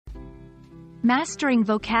Mastering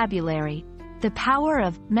vocabulary. The power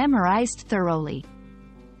of memorized thoroughly.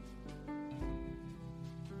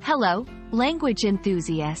 Hello, language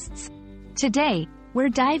enthusiasts. Today, we're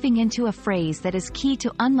diving into a phrase that is key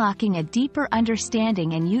to unlocking a deeper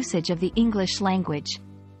understanding and usage of the English language.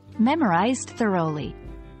 Memorized thoroughly.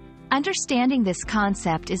 Understanding this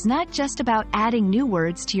concept is not just about adding new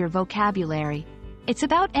words to your vocabulary. It's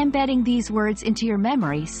about embedding these words into your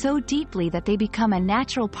memory so deeply that they become a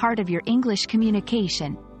natural part of your English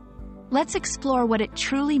communication. Let's explore what it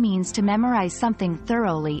truly means to memorize something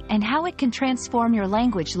thoroughly and how it can transform your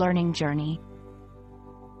language learning journey.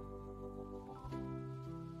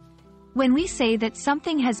 When we say that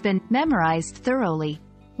something has been memorized thoroughly,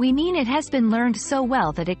 we mean it has been learned so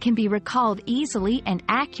well that it can be recalled easily and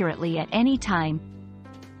accurately at any time.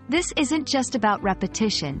 This isn't just about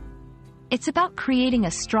repetition. It's about creating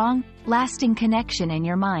a strong, lasting connection in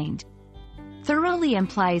your mind. Thoroughly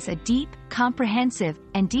implies a deep, comprehensive,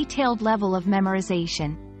 and detailed level of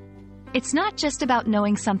memorization. It's not just about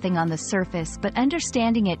knowing something on the surface but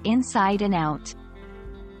understanding it inside and out.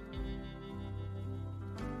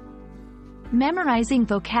 Memorizing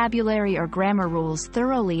vocabulary or grammar rules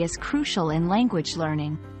thoroughly is crucial in language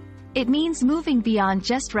learning. It means moving beyond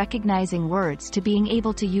just recognizing words to being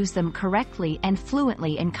able to use them correctly and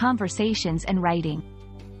fluently in conversations and writing.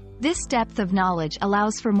 This depth of knowledge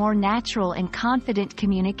allows for more natural and confident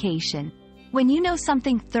communication. When you know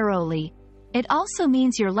something thoroughly, it also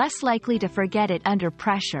means you're less likely to forget it under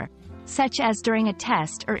pressure, such as during a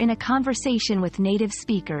test or in a conversation with native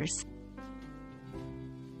speakers.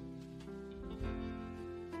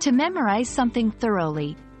 To memorize something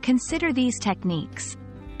thoroughly, consider these techniques.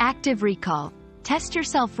 Active recall. Test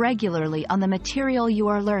yourself regularly on the material you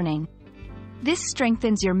are learning. This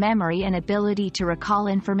strengthens your memory and ability to recall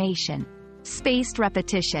information. Spaced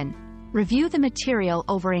repetition. Review the material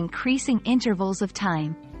over increasing intervals of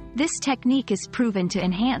time. This technique is proven to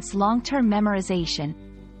enhance long-term memorization.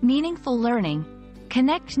 Meaningful learning.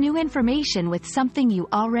 Connect new information with something you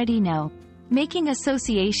already know. Making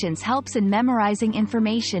associations helps in memorizing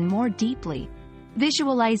information more deeply.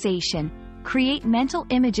 Visualization. Create mental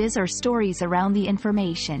images or stories around the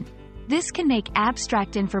information. This can make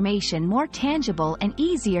abstract information more tangible and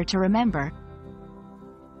easier to remember.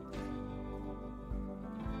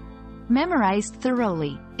 Memorized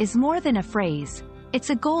thoroughly is more than a phrase. It's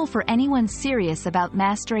a goal for anyone serious about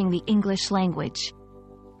mastering the English language.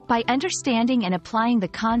 By understanding and applying the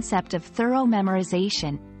concept of thorough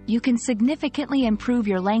memorization, you can significantly improve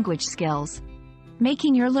your language skills,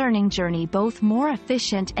 making your learning journey both more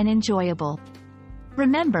efficient and enjoyable.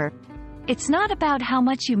 Remember, it's not about how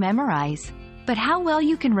much you memorize, but how well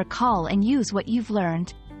you can recall and use what you've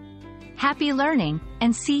learned. Happy learning,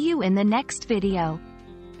 and see you in the next video.